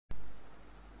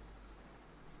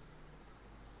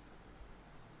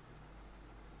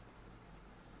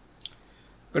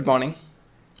Good morning.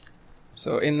 So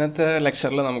ഇന്നത്തെ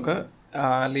ലെക്ചറിൽ നമുക്ക്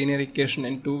ലീനിയർ ഇക്വേഷൻ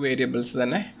ഇൻ 2 വേരിയബിൾസ്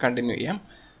തന്നെ കണ്ടിന്യൂ ചെയ്യാം.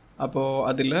 അപ്പോൾ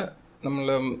അതിൽ നമ്മൾ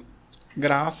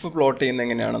ഗ്രാഫ് പ്ലോട്ട് ചെയ്യുന്നത്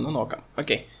എങ്ങനെയാണെന്ന് നോക്കാം.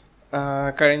 ഓക്കെ,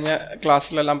 കഴിഞ്ഞ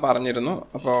ക്ലാസ്സിലെല്ലാം പറഞ്ഞിരുന്നു.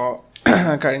 അപ്പോൾ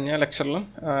കഴിഞ്ഞ ലെക്ചറിലും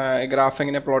ഗ്രാഫ്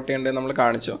എങ്ങനെ പ്ലോട്ട് ചെയ്യേണ്ടത് നമ്മൾ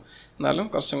കാണിച്ചു. എന്നാലും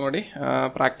കുറച്ചും കൂടി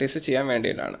പ്രാക്ടീസ് ചെയ്യാൻ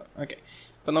വേണ്ടിയിട്ടാണ്. ഓക്കെ,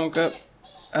 അപ്പോൾ നമുക്ക്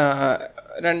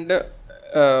രണ്ട്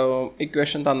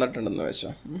ഇക്വേഷൻ തന്നിട്ടുണ്ടെന്ന്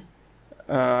വെച്ചോ.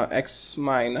 x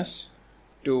minus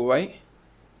 2y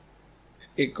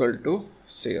equal to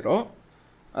 0,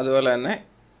 അതുപോലെ തന്നെ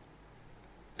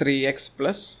 3x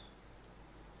plus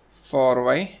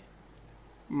 4y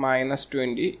minus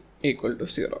 20 equal to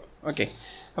 0. Okay,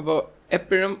 അപ്പോൾ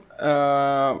എപ്പോഴും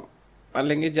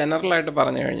അല്ലെങ്കിൽ ജനറലായിട്ട്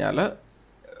പറഞ്ഞു കഴിഞ്ഞാൽ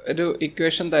ഒരു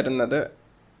ഇക്വേഷൻ തരുന്നത്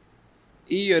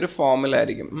ഈ ഒരു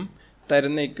ഫോമിലായിരിക്കും.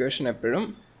 തരുന്ന ഇക്വേഷൻ എപ്പോഴും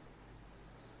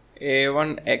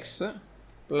a1x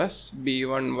plus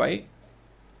b1y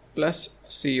plus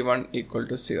c1 equal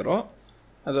to 0,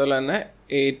 അതുപോലെ തന്നെ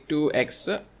a2x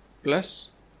plus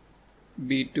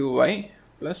b2y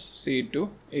plus c2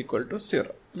 equal to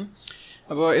 0.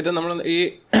 അപ്പോൾ ഇത് നമ്മൾ ഈ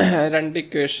രണ്ട്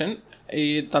ഇക്വേഷൻ ഈ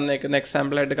തന്നേക്കുന്ന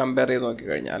എക്സാമ്പിളായിട്ട് കമ്പയർ ചെയ്ത്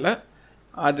നോക്കിക്കഴിഞ്ഞാൽ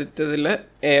ആദ്യത്തേതിൽ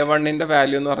a1ൻ്റെ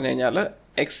വാല്യൂ എന്ന് പറഞ്ഞു കഴിഞ്ഞാൽ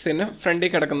എക്സിന്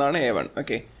ഫ്രണ്ടിൽ കിടക്കുന്നതാണ് a1.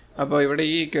 ഓക്കെ, അപ്പോൾ ഇവിടെ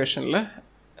ഈ ഇക്വേഷനിൽ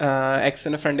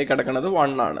എക്സിന് ഫ്രണ്ടിൽ കിടക്കുന്നത്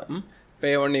 1 ആണ്.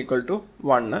 അപ്പോൾ a1 ഈക്വൽ ടു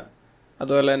 1.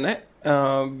 അതുപോലെ തന്നെ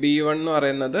b1 എന്ന്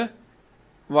പറയുന്നത്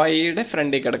വൈയുടെ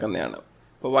ഫ്രണ്ടിൽ കിടക്കുന്നതാണ്.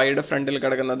 അപ്പോൾ വൈയുടെ ഫ്രണ്ടിൽ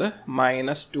കിടക്കുന്നത്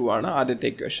 -2 ആണ് ആദ്യത്തെ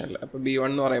ഇക്വേഷനിൽ. അപ്പോൾ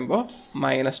b1 എന്ന് പറയുമ്പോൾ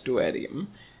 -2 ആയിരിക്കും.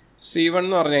 c1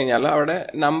 എന്ന് പറഞ്ഞു കഴിഞ്ഞാൽ അവിടെ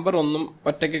നമ്പർ ഒന്നും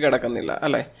ഒറ്റയ്ക്ക് കിടക്കുന്നില്ല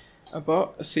അല്ലേ. അപ്പോൾ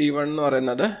c1 എന്ന്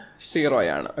പറയുന്നത് 0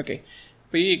 ആണ്. ഓക്കെ,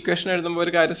 അപ്പോൾ ഈ ഇക്വേഷൻ എഴുതുമ്പോൾ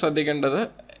ഒരു കാര്യം ശ്രദ്ധിക്കേണ്ടത്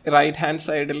റൈറ്റ് ഹാൻഡ്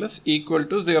സൈഡിൽ ഈക്വൽ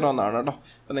ടു 0 എന്നാണ് കേട്ടോ.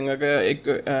 അപ്പോൾ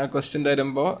നിങ്ങൾക്ക് ക്വസ്റ്റ്യൻ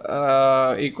തരുമ്പോൾ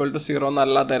ഈക്വൽ ടു 0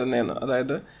 എന്നല്ല തരുന്നതെന്ന്.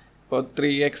 അതായത് ഇപ്പോൾ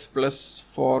 3x plus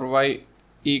 4y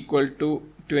equal to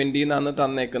 20 എന്നാണ്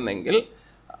തന്നേക്കുന്നെങ്കിൽ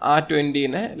ആ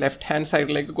 20നെ ലെഫ്റ്റ് ഹാൻഡ്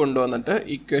സൈഡിലേക്ക് കൊണ്ടുവന്നിട്ട്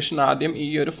ഇക്വേഷൻ ആദ്യം ഈ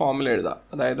ഒരു ഫോമിൽ എഴുതാം.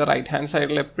 അതായത് റൈറ്റ് ഹാൻഡ്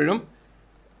സൈഡിൽ എപ്പോഴും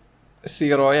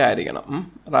 0 ആയിരിക്കണം.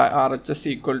 RHS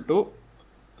ഈക്വൽ ടു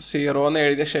 0 എന്ന്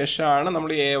എഴുതിയ ശേഷമാണ്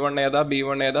നമ്മൾ a1 ഏതാ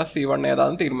b1 ഏതാ c1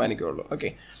 ഏതാന്ന് തീരുമാനിക്കുകയുള്ളൂ. ഓക്കെ,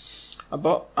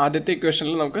 അപ്പോൾ ആദ്യത്തെ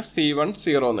ഇക്വേഷനിൽ നമുക്ക് c1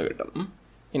 0 എന്ന് കിട്ടും.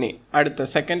 ഇനി അടുത്ത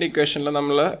സെക്കൻഡ് ഇക്വേഷനിൽ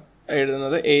നമ്മൾ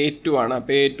എഴുതുന്നത് a2 ആണ്.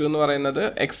 അപ്പോൾ a2 എന്ന് പറയുന്നത്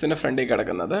എക്സിന് ഫ്രണ്ടിൽ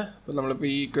കിടക്കുന്നത്. അപ്പോൾ നമ്മളിപ്പോൾ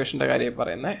ഈ ഇക്വേഷൻ്റെ കാര്യം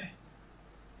പറയുന്നത്.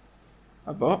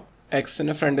 അപ്പോൾ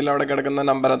എക്സിന് ഫ്രണ്ടിൽ അവിടെ കിടക്കുന്ന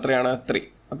നമ്പർ എത്രയാണ്? 3.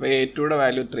 അപ്പോൾ a2യുടെ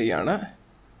വാല്യൂ 3 ആണ്.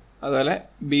 അതുപോലെ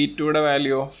b2യുടെ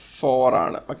വാല്യൂ 4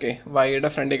 ആണ്. ഓക്കെ, വൈയുടെ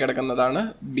ഫ്രണ്ടിൽ കിടക്കുന്നതാണ്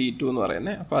b2 എന്ന്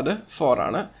പറയുന്നത്. അപ്പോൾ അത് 4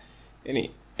 ആണ്. ഇനി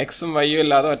എക്സും വൈയും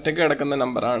ഇല്ലാതെ ഒറ്റയ്ക്ക് കിടക്കുന്ന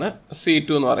നമ്പറാണ്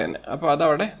c2 എന്ന് പറയുന്നത്. അപ്പോൾ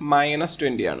അതവിടെ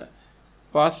 -20 ആണ്.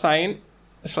 അപ്പോൾ ആ സൈൻ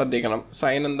ശ്രദ്ധിക്കണം.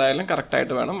 സൈൻ എന്തായാലും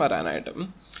കറക്റ്റായിട്ട് വേണം വരാനായിട്ട്.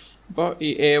 അപ്പോൾ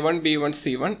ഈ a1 b1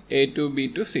 c1 a2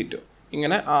 b2 c2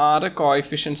 ഇങ്ങനെ 6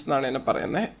 കോഎഫിഷ്യൻസ് എന്നാണ് ഇതിനെ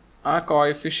പറയുന്നത്. ആ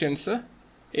കോഎഫിഷ്യൻസ്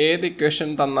ഏത്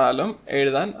ഇക്വേഷൻ തന്നാലും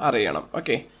എഴുതാൻ അറിയണം.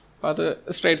 ഓക്കെ, അപ്പോൾ അത്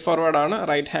straight ഫോർവേഡാണ്.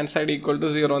 Right hand side equal to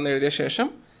 0 എന്ന് എഴുതിയ ശേഷം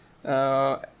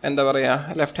എന്താ പറയുക,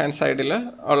 ലെഫ്റ്റ് ഹാൻഡ് സൈഡിൽ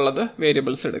ഉള്ളത്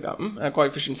വേരിയബിൾസ് എടുക്കാം,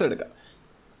 കോഎഫിഷ്യൻസ് എടുക്കാം.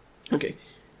 ഓക്കെ,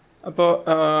 അപ്പോൾ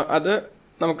അത്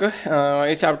നമുക്ക്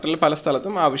ഈ ചാപ്റ്ററിൽ പല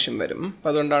സ്ഥലത്തും ആവശ്യം വരും. അപ്പോൾ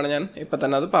അതുകൊണ്ടാണ് ഞാൻ ഇപ്പം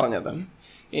തന്നെ അത് പറഞ്ഞത്.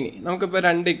 ഇനി നമുക്കിപ്പോൾ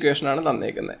രണ്ട് ഇക്വേഷനാണ്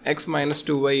തന്നേക്കുന്നത്. x -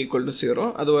 2y ഈക്വൽ ടു 0,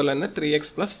 അതുപോലെ തന്നെ 3x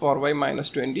plus 4y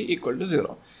 - 20 equal to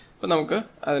 0. അപ്പോൾ നമുക്ക്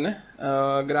അതിന്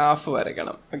ഗ്രാഫ്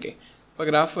വരയ്ക്കണം. ഓക്കെ, അപ്പോൾ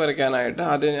ഗ്രാഫ് വരയ്ക്കാനായിട്ട്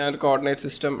ആദ്യം ഞാൻ ഒരു കോർഡിനേറ്റ്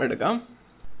സിസ്റ്റം എടുക്കാം.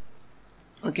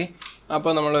 ഓക്കെ,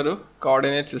 അപ്പോൾ നമ്മളൊരു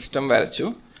കോർഡിനേറ്റ് സിസ്റ്റം വരച്ചു.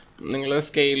 നിങ്ങൾ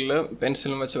സ്കെയിലിൽ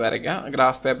പെൻസിലും വെച്ച് വരയ്ക്കാം.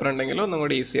 ഗ്രാഫ് പേപ്പർ ഉണ്ടെങ്കിൽ ഒന്നും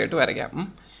കൂടി ഈസി ആയിട്ട് വരയ്ക്കാം.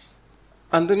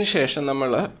 അതിനുശേഷം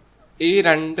നമ്മൾ ഈ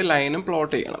രണ്ട് ലൈനും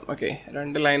പ്ലോട്ട് ചെയ്യണം. ഓക്കെ,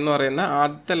 രണ്ട് ലൈൻ എന്ന് പറയുന്ന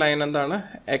ആദ്യത്തെ ലൈൻ എന്താണ്?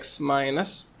 x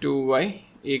 - 2y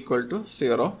equal to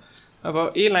 0. അപ്പോൾ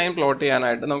ഈ ലൈൻ പ്ലോട്ട്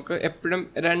ചെയ്യാനായിട്ട് നമുക്ക് എപ്പോഴും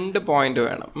 2 പോയിന്റ്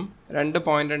വേണം. 2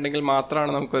 പോയിന്റ് ഉണ്ടെങ്കിൽ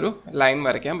മാത്രമാണ് നമുക്കൊരു ലൈൻ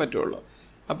വരയ്ക്കാൻ പറ്റുള്ളൂ.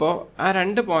 അപ്പോൾ ആ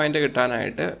 2 പോയിന്റ്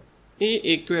കിട്ടാനായിട്ട് ഈ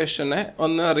ഇക്വേഷനെ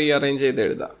ഒന്ന് റീഅറേഞ്ച് ചെയ്ത്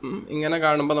എഴുതാം. ഇങ്ങനെ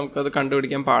കാണുമ്പോൾ നമുക്കത്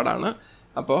കണ്ടുപിടിക്കാൻ പാടാണ്.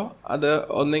 അപ്പോൾ അത്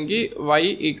ഒന്നെങ്കിൽ y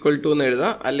ഈക്വൽ ടു എന്ന്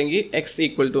എഴുതാം, അല്ലെങ്കിൽ x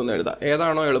ഈക്വൽ ടു എന്ന് എഴുതാം.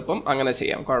 ഏതാണോ എളുപ്പം അങ്ങനെ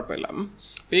ചെയ്യാം, കുഴപ്പമില്ല.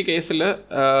 അപ്പോൾ ഈ കേസിൽ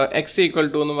x ഈക്വൽ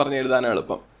ടു എന്ന് പറഞ്ഞ് എഴുതാനാണ്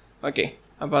എളുപ്പം. ഓക്കെ,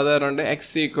 അപ്പോൾ അതുകൊണ്ട്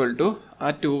x ഈക്വൽ ടു ആ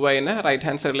 2yനെ റൈറ്റ്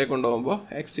ഹാൻഡ് സൈഡിലേക്ക് കൊണ്ടുപോകുമ്പോൾ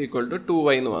x ഈക്വൽ ടു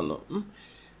 2y എന്ന് വന്നു.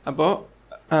 അപ്പോൾ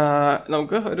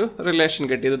നമുക്ക് ഒരു റിലേഷൻ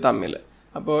കിട്ടി ഇത് തമ്മിൽ.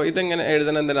 അപ്പോൾ ഇതെങ്ങനെ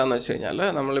എഴുതണം എന്തിനാണെന്ന് വെച്ച് കഴിഞ്ഞാൽ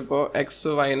നമ്മളിപ്പോൾ x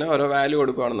yന് ഓരോ വാല്യൂ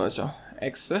കൊടുക്കുകയാണെന്ന് വെച്ചോ.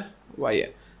 x y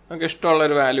നമുക്ക്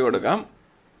ഇഷ്ടമുള്ളൊരു വാല്യൂ കൊടുക്കാം.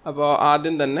 അപ്പോൾ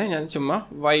ആദ്യം തന്നെ ഞാൻ ചുമ്മാ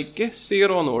വൈക്ക്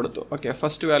 0 എന്ന് കൊടുത്തു. ഓക്കെ,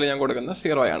 ഫസ്റ്റ് വാല്യൂ ഞാൻ കൊടുക്കുന്നത്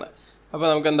 0 ആണ്. അപ്പോൾ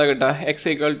നമുക്ക് എന്താ കിട്ടുക? x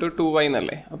ഈക്വൽ ടു 2y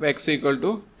എന്നല്ലേ. അപ്പോൾ x ഈക്വൽ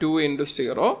ടു 2 ×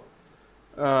 0,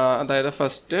 അതായത്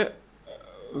first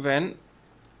when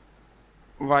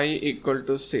y equal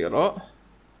to 0,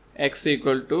 x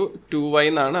equal to 2y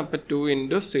എന്നാണ്. അപ്പോൾ 2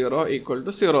 into 0 equal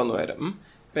to 0 എന്ന് വരും.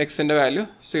 അപ്പോൾ എക്സിൻ്റെ വാല്യൂ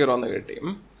 0 എന്ന് കിട്ടി.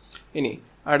 ഇനി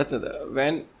അടുത്തത്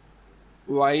when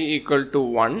y equal to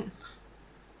 1,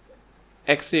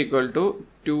 x equal to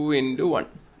 2 into 1.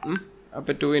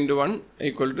 അപ്പോൾ 2 into 1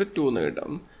 equal to 2 എന്ന്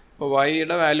കിട്ടും. അപ്പോൾ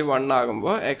വൈയുടെ വാല്യൂ 1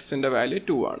 ആകുമ്പോൾ എക്സിൻ്റെ വാല്യൂ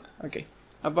 2 ആണ്. ഓക്കെ,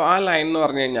 അപ്പോൾ ആ ലൈൻ എന്ന്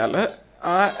പറഞ്ഞു കഴിഞ്ഞാൽ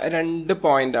ആ രണ്ട്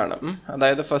പോയിൻ്റാണ്.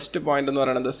 അതായത് ഫസ്റ്റ് പോയിന്റ് എന്ന്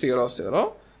പറയുന്നത് 0 0,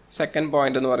 സെക്കൻഡ്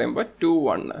പോയിന്റ് എന്ന് പറയുമ്പോൾ 2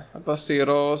 1. അപ്പോൾ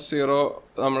 0 0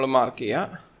 നമ്മൾ മാർക്ക്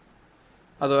ചെയ്യുക.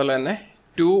 അതുപോലെ തന്നെ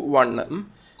 2 1.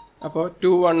 അപ്പോൾ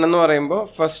 2 1 എന്ന് പറയുമ്പോൾ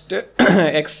ഫസ്റ്റ്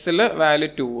എക്സിൽ വാല്യൂ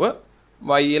 2,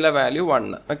 വൈയിലെ വാല്യൂ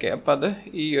 1. ഓക്കെ, അപ്പോൾ അത്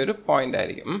ഈ ഒരു പോയിന്റ്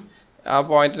ആയിരിക്കും. ആ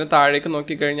പോയിന്റിന് താഴേക്ക്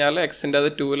നോക്കിക്കഴിഞ്ഞാൽ എക്സിൻ്റെ അത്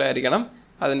 2-ലായിരിക്കണം.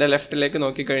 അതിൻ്റെ ലെഫ്റ്റിലേക്ക്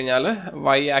നോക്കിക്കഴിഞ്ഞാൽ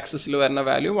വൈ ആക്സിസിൽ വരുന്ന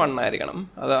വാല്യൂ 1 ആയിരിക്കണം.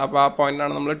 അപ്പോൾ ആ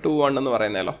പോയിന്റാണ് നമ്മൾ 2 1 എന്ന്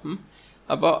പറയുന്നതല്ലോ.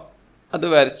 അപ്പോൾ അത്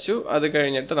വരച്ചു. അത്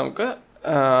കഴിഞ്ഞിട്ട് നമുക്ക്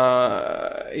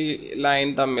ഈ ലൈൻ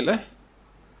തമ്മിൽ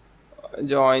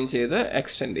ജോയിൻ ചെയ്ത്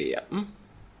എക്സ്റ്റെൻഡ് ചെയ്യാം.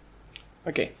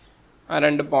 ഓക്കെ, ആ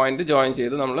രണ്ട് പോയിന്റ് ജോയിൻ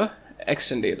ചെയ്ത് നമ്മൾ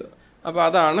എക്സ്റ്റെൻഡ് ചെയ്തു. അപ്പോൾ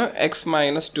അതാണ് X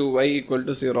minus 2y equal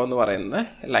to 0 എന്ന് പറയുന്ന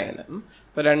ലൈന്.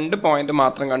 അപ്പോൾ രണ്ട് പോയിന്റ്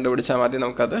മാത്രം കണ്ടുപിടിച്ചാൽ മതി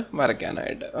നമുക്കത്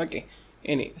വരയ്ക്കാനായിട്ട്. ഓക്കെ,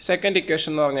 ഇനി സെക്കൻഡ് ഇക്വേഷൻ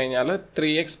എന്ന് പറഞ്ഞു കഴിഞ്ഞാൽ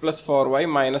 3x + 4y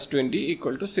 - 20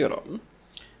 ഈക്വൽ ടു 0.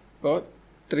 അപ്പോൾ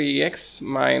 3x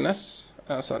 +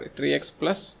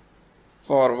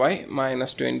 4y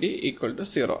 - 20 ഈക്വൽ ടു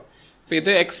 0. അപ്പോൾ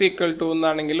ഇത് X equal to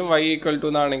എന്നാണെങ്കിലും Y equal to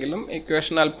എന്നാണെങ്കിലും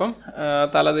equation അല്പം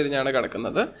തലതിരിഞ്ഞാണ്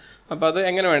കിടക്കുന്നത്. അപ്പോൾ അത്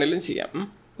എങ്ങനെ വേണമെങ്കിലും ചെയ്യാം.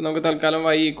 നമുക്ക് തൽക്കാലം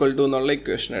y ഈക്വൽ ടു എന്നുള്ള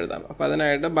ഇക്വേഷൻ എഴുതാം. അപ്പോൾ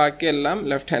അതിനായിട്ട് ബാക്കിയെല്ലാം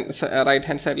റൈറ്റ്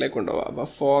ഹാൻഡ് സൈഡിലേക്ക് കൊണ്ടുപോകാം. അപ്പോൾ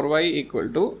 4y ഈക്വൽ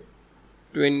ടു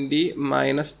 20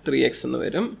 - 3x എന്ന്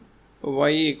വരും.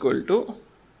 y equal to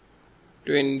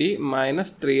 20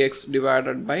 - 3x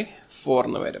divided by 4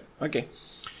 എന്ന് വരും. ഓക്കെ,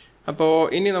 അപ്പോൾ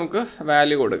ഇനി നമുക്ക്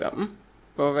വാല്യൂ കൊടുക്കാം.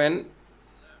 അപ്പോൾ when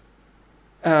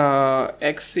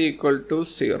x equal to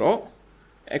 0,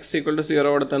 x equal to 0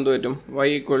 കൊടുത്ത് എന്ത് പറ്റും? y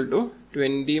equal to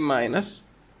 20 -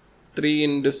 3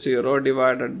 into 0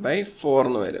 divided by 4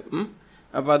 എന്ന് വരും.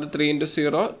 അപ്പോൾ അത് 3 into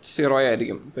 0 0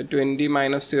 ആയിരിക്കും. അപ്പോൾ 20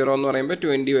 - 0 എന്ന് പറയുമ്പോൾ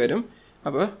 20 വരും.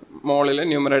 അപ്പോൾ മോളിൽ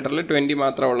ന്യൂമറേറ്ററിൽ 20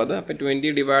 മാത്രമേ ഉള്ളത്. അപ്പോൾ 20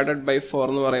 ഡിവൈഡഡ് ബൈ 4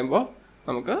 എന്ന് പറയുമ്പോൾ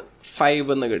നമുക്ക് 5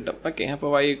 എന്ന് കിട്ടും. ഓക്കെ, അപ്പോൾ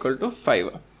y ഈക്വൽ ടു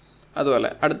 5. അതുപോലെ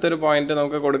അടുത്തൊരു പോയിന്റ്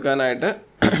നമുക്ക് കൊടുക്കാനായിട്ട്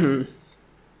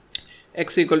x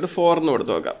ഈക്വൽ ടു 4 എന്ന്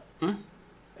കൊടുത്തു നോക്കാം.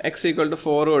 x ഈക്വൽ ടു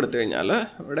 4 കൊടുത്തു കഴിഞ്ഞാൽ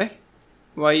ഇവിടെ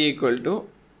y equal to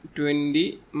 20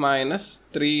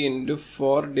 - 3 into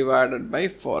 4 divided by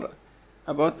 4.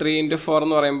 അപ്പോൾ 3 into 4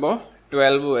 എന്ന് പറയുമ്പോൾ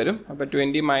 12 വരും. അപ്പോൾ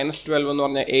 20 - 12 എന്ന്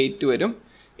പറഞ്ഞാൽ 8 വരും.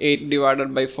 8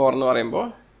 ഡിവൈഡഡ് ബൈ 4 എന്ന് പറയുമ്പോൾ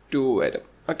 2 വരും.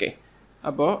 ഓക്കെ,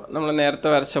 അപ്പോൾ നമ്മൾ നേരത്തെ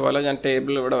വരച്ച പോലെ ഞാൻ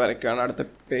ടേബിൾ ഇവിടെ വരയ്ക്കുകയാണ്. അടുത്ത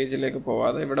പേജിലേക്ക്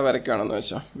പോവാതെ ഇവിടെ വരയ്ക്കുകയാണെന്ന്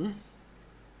വെച്ചോ.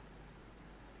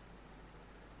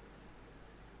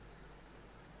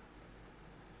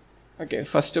 ഓക്കെ,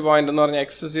 ഫസ്റ്റ് പോയിന്റ് എന്ന് പറഞ്ഞാൽ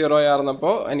x 0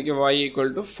 ആയിരുന്നപ്പോൾ എനിക്ക് y ഈക്വൽ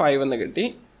ടു 5 എന്ന് കിട്ടി.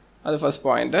 അത് first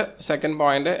point. Second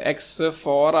point x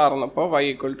 4 ആയിരുന്നപ്പോൾ y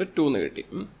ഈക്വൽ ടു 2 എന്ന് കിട്ടി.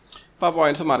 അപ്പോൾ ആ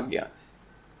പോയിന്റ്സ് മാർക്ക് ചെയ്യാം.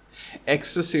 x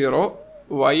 0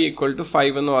 y ഈക്വൽ ടു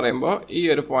 5 എന്ന് പറയുമ്പോൾ ഈ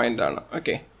ഒരു പോയിന്റാണ്.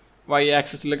 ഓക്കെ, y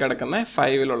ആക്സിസിൽ കിടക്കുന്ന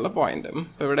 5-ലുള്ള പോയിന്റ്.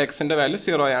 അപ്പോൾ ഇവിടെ എക്സിൻ്റെ വാല്യൂ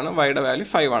 0 ആണ്, വൈയുടെ വാല്യൂ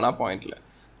 5 ആണ് ആ പോയിന്റിൽ.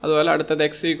 അതുപോലെ അടുത്തത്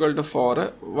x equal to 4,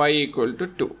 y equal to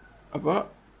 2. അപ്പോൾ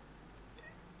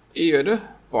ഈ ഒരു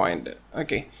പോയിന്റ്.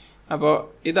 ഓക്കെ, അപ്പോൾ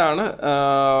ഇതാണ്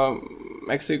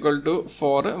x equal to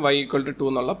 4, y equal to 2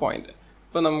 എന്നുള്ള പോയിന്റ്.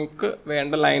 അപ്പോൾ നമുക്ക്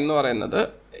വേണ്ട ലൈൻ എന്ന് പറയുന്നത്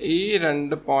ഈ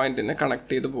രണ്ട് പോയിന്റിനെ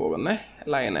കണക്ട് ചെയ്ത് പോകുന്ന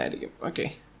ലൈനായിരിക്കും. ഓക്കെ,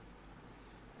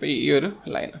 അപ്പോൾ ഈ ഒരു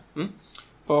ലൈൻ.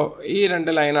 അപ്പോൾ ഈ രണ്ട്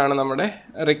ലൈനാണ് നമ്മുടെ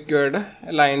റിക്വയർഡ്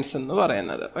ലൈൻസ് എന്ന്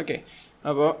പറയുന്നത്. ഓക്കെ,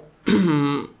 അപ്പോൾ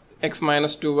x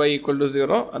 - 2y ഈക്വൽ ടു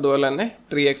 0, അതുപോലെ തന്നെ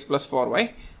 3x + 4y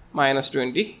 -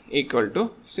 20 equal to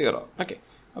 0. Okay,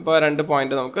 അപ്പോൾ രണ്ട്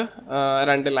പോയിന്റ് നമുക്ക്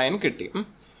രണ്ട് ലൈൻ കിട്ടി.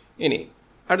 ഇനി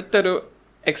അടുത്തൊരു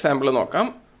എക്സാമ്പിൾ നോക്കാം.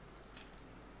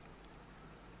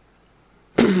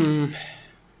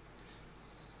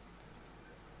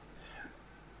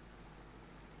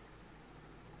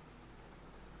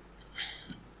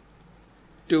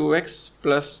 (2x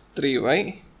 + 3y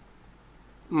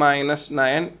 -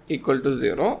 9 equal to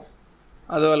 0).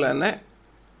 അതുപോലെ തന്നെ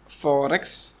 4x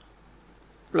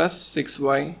 +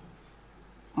 6y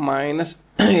 -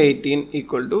 18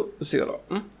 ഈക്വൽ ടു 0.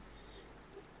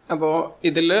 അപ്പോൾ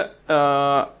ഇതിൽ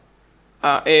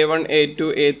A1 A2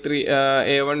 A3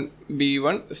 A1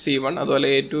 B1 C1 അതുപോലെ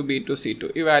A2 B2 C2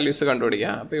 ഈ വാല്യൂസ്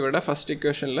കണ്ടുപിടിക്കുക. അപ്പോൾ ഇവിടെ ഫസ്റ്റ്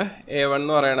ഇക്വേഷനിൽ A1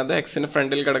 എന്ന് പറയുന്നത് എക്സിന്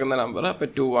ഫ്രണ്ടിൽ കിടക്കുന്ന നമ്പർ, അപ്പോൾ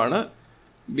 2 ആണ്.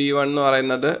 B1 എന്ന്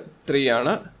പറയുന്നത് 3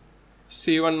 ആണ്.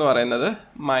 C1 എന്ന് പറയുന്നത്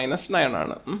 -9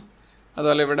 ആണ്.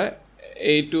 അതുപോലെ ഇവിടെ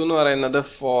A2 എന്ന് പറയുന്നത്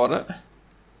 4,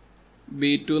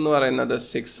 B2 എന്ന് പറയുന്നത്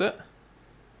 6,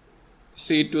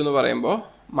 C2 എന്ന് പറയുമ്പോൾ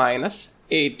മൈനസ്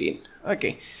 18. ഓക്കെ,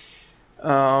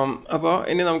 അപ്പോൾ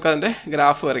ഇനി നമുക്കതിൻ്റെ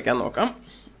ഗ്രാഫ് വരയ്ക്കാൻ നോക്കാം.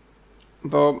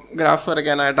 അപ്പോൾ ഗ്രാഫ്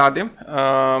വരയ്ക്കാനായിട്ട് ആദ്യം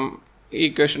ഈ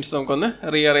ഇക്വേഷൻസ് നമുക്കൊന്ന്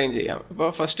റീഅറേഞ്ച് ചെയ്യാം. അപ്പോൾ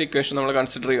ഫസ്റ്റ് ഇക്വേഷൻ നമ്മൾ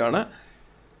കൺസിഡർ ചെയ്യുകയാണ്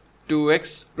 2x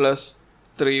plus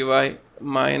 3y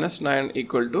minus 9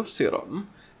 equal to 0.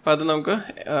 അപ്പോൾ അത് നമുക്ക്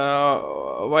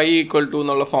y equal to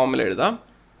എന്നുള്ള ഫോമിൽ എഴുതാം.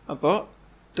 അപ്പോൾ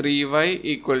 3y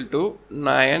equal to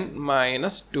 9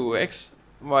 minus 2x,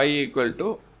 y equal to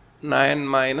 9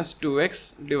 minus 2x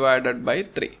divided by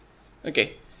 3. Okay,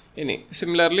 ഇനി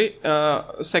സിമിലർലി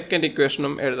സെക്കൻഡ്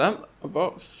ഇക്വേഷനും എഴുതാം. അപ്പോൾ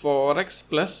 4x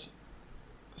plus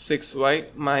 6y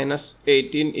minus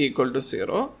 18 equal to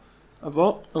 0. അപ്പോൾ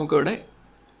നമുക്കിവിടെ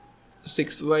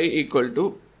 6y equal to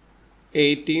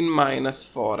 18 minus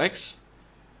 4x.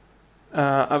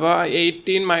 അപ്പോൾ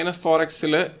 18 മൈനസ്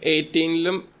 4xൽ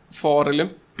 18ലും 4ലും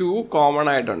 2 കോമൺ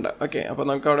ആയിട്ടുണ്ട്. ഓക്കെ, അപ്പോൾ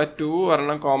നമുക്ക് അവിടെ 2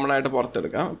 ഒരെണ്ണം കോമൺ ആയിട്ട്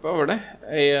പുറത്തെടുക്കാം. അപ്പോൾ ഇവിടെ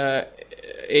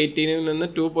 18ൽ നിന്ന്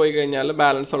 2 പോയി കഴിഞ്ഞാൽ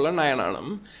ബാലൻസ് ഉള്ള 9 ആണ്.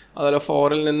 അതുപോലെ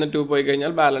 4ൽ നിന്ന് 2 പോയി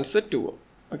കഴിഞ്ഞാൽ ബാലൻസ് 2.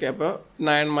 ഓക്കെ, അപ്പോൾ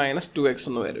 9 മൈനസ് 2x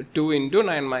എന്ന് വരും. 2 ഇൻറ്റു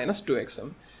 9 മൈനസ് 2x.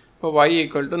 അപ്പോൾ y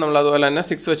ഈക്വൽ ടു നമ്മൾ അതുപോലെ തന്നെ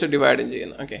 6 വെച്ച് ഡിവൈഡ്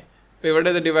ചെയ്യുന്നു. ഓക്കെ, അപ്പോൾ ഇവിടെ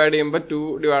ഇത് ഡിവൈഡ് ചെയ്യുമ്പോൾ 2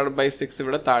 ഡിവൈഡ് ബൈ 6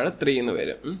 ഇവിടെ താഴെ 3 എന്ന്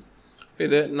വരും. അപ്പോൾ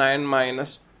ഇത് 9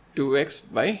 മൈനസ് 2x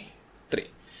ബൈ 3.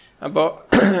 അപ്പോൾ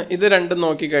ഇത് രണ്ടും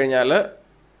നോക്കിക്കഴിഞ്ഞാൽ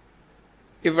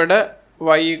ഇവിടെ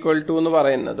y ഈക്വൽ ടു എന്ന്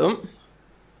പറയുന്നതും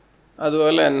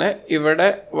അതുപോലെ തന്നെ ഇവിടെ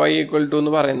y ഈക്വൽ ടു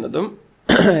എന്ന് പറയുന്നതും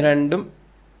രണ്ടും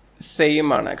സെയിം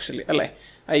ആണ് ആക്ച്വലി, അല്ലേ?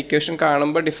 ആ ഇക്വേഷൻ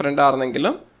കാണുമ്പോൾ ഡിഫറെൻ്റ്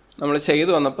ആണെങ്കിലും നമ്മൾ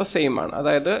ചെയ്തു വന്നപ്പോൾ സെയിം ആണ്.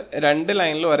 അതായത് രണ്ട്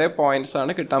ലൈനിൽ ഒരേ പോയിന്റ്സ്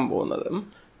ആണ് കിട്ടാൻ പോകുന്നത്.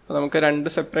 അപ്പോൾ നമുക്ക് രണ്ട്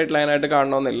സെപ്പറേറ്റ് ലൈനായിട്ട്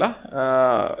കാണണമെന്നില്ല,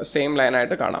 സെയിം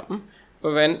ലൈനായിട്ട് കാണാം.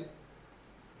 അപ്പോൾ വെൻ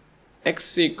x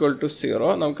ഈക്വൽ ടു 0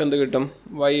 നമുക്ക് എന്ത് കിട്ടും?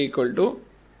 y equal to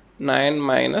 9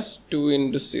 minus 2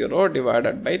 into 0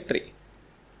 divided by 3.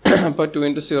 അപ്പോൾ 2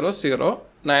 ഇൻറ്റു 0 0,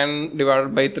 9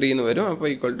 ഡിവൈഡഡ് ബൈ 3 എന്ന് വരും. അപ്പോൾ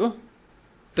ഈക്വൽ ടു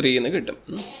 3 എന്ന് കിട്ടും.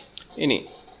 ഇനി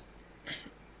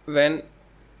വെൻ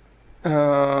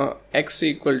x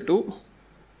ഈക്വൽ ടു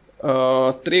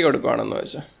 3 കൊടുക്കുകയാണെന്ന്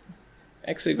വെച്ചാൽ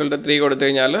x ഈക്വൽ ടു 3 കൊടുത്തു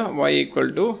കഴിഞ്ഞാൽ y equal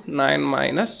to 9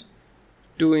 minus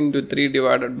 2 into 3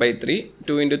 divided by 3.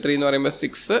 2 into 3 എന്ന് പറയുമ്പോൾ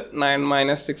 6, 9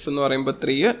 മൈനസ് 6 എന്ന് പറയുമ്പോൾ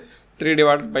 3, 3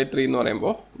 ഡിവൈഡഡ് ബൈ 3 എന്ന്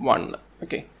പറയുമ്പോൾ 1.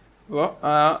 ഓക്കെ, അപ്പോൾ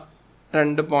ആ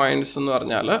രണ്ട് പോയിൻറ്റ്സ് എന്ന്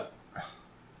പറഞ്ഞാൽ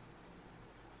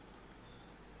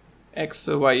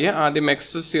എക്സ് വൈ, ആദ്യം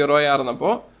എക്സ് 0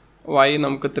 ആയിരുന്നപ്പോൾ y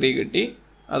നമുക്ക് 3 കിട്ടി.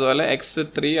 അതുപോലെ എക്സ്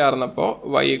 3 ആയിരുന്നപ്പോൾ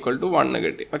y ഈക്വൽ ടു 1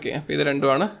 കിട്ടി. ഓക്കെ, അപ്പോൾ ഇത്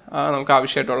രണ്ടുമാണ് നമുക്ക്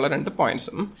ആവശ്യമായിട്ടുള്ള രണ്ട്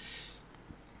പോയിൻറ്റ്സും.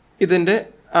 ഇതിൻ്റെ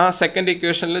ആ സെക്കൻഡ്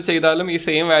ഇക്വേഷനിൽ ചെയ്താലും ഈ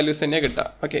സെയിം വാല്യൂസ് തന്നെ കിട്ടുക.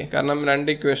 ഓക്കെ, കാരണം രണ്ട്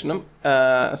ഇക്വേഷനും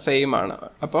സെയിം ആണ്.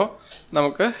 അപ്പോൾ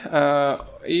നമുക്ക്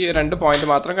ഈ രണ്ട് പോയിന്റ്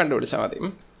മാത്രം കണ്ടുപിടിച്ചാൽ മതി.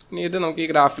 ഇനി ഇത് നമുക്ക് ഈ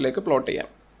ഗ്രാഫിലേക്ക് പ്ലോട്ട് ചെയ്യാം.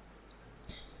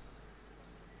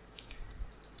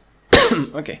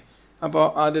 ഓക്കെ, അപ്പോൾ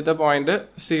ആദ്യത്തെ പോയിന്റ്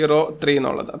 0, 3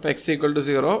 എന്നുള്ളത്. അപ്പോൾ X equal to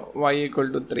 0, y equal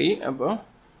to 3. അപ്പോൾ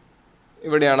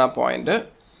ഇവിടെയാണ് ആ പോയിന്റ്.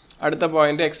 അടുത്ത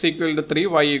point X equal to 3,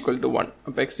 y equal to 1.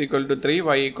 അപ്പോൾ X equal to 3,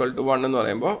 y equal to 1 എന്ന്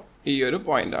പറയുമ്പോൾ ഈ ഒരു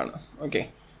പോയിൻ്റാണ്. ഓക്കെ,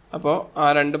 അപ്പോൾ ആ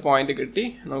രണ്ട് പോയിന്റ് കിട്ടി.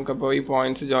 നമുക്കപ്പോൾ ഈ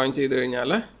പോയിന്റ്സ് ജോയിൻ ചെയ്ത്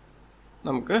കഴിഞ്ഞാൽ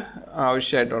നമുക്ക്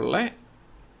ആവശ്യമായിട്ടുള്ള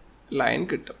ലൈൻ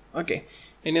കിട്ടും. ഓക്കെ,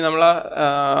 ഇനി നമ്മൾ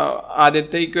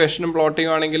ആദ്യത്തെ ഇക്വേഷനും പ്ലോട്ട്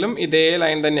ചെയ്യുകയാണെങ്കിലും ഇതേ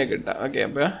ലൈൻ തന്നെ കിട്ടുക. ഓക്കെ,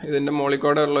 അപ്പോൾ ഇതിൻ്റെ മുകളിൽ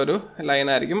കൂടെ ഉള്ളൊരു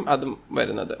ലൈനായിരിക്കും അതും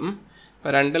വരുന്നത്.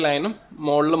 അപ്പോൾ രണ്ട് ലൈനും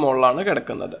മുകളിലാണ്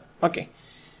കിടക്കുന്നത്. ഓക്കെ,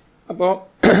 അപ്പോൾ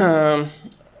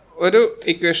ഒരു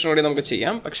ഇക്വേഷൻ കൂടി നമുക്ക്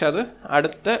ചെയ്യാം, പക്ഷെ അത്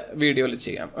അടുത്ത വീഡിയോയിൽ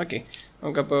ചെയ്യാം. ഓക്കെ,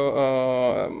 നമുക്കപ്പോൾ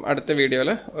അടുത്ത വീഡിയോയിൽ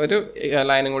ഒരു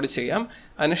ലൈനും കൂടി ചെയ്യാം.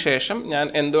 അതിനുശേഷം ഞാൻ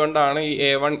എന്തുകൊണ്ടാണ് ഈ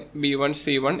A1, B1,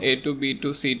 C1, A2,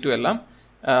 B2, C2 എല്ലാം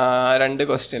രണ്ട്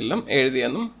ക്വസ്റ്റ്യനിലും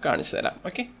എഴുതിയെന്നും കാണിച്ചു തരാം.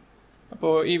 ഓക്കെ,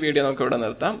 അപ്പോൾ ഈ വീഡിയോ നമുക്ക് ഇവിടെ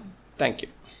നിർത്താം. Thank you.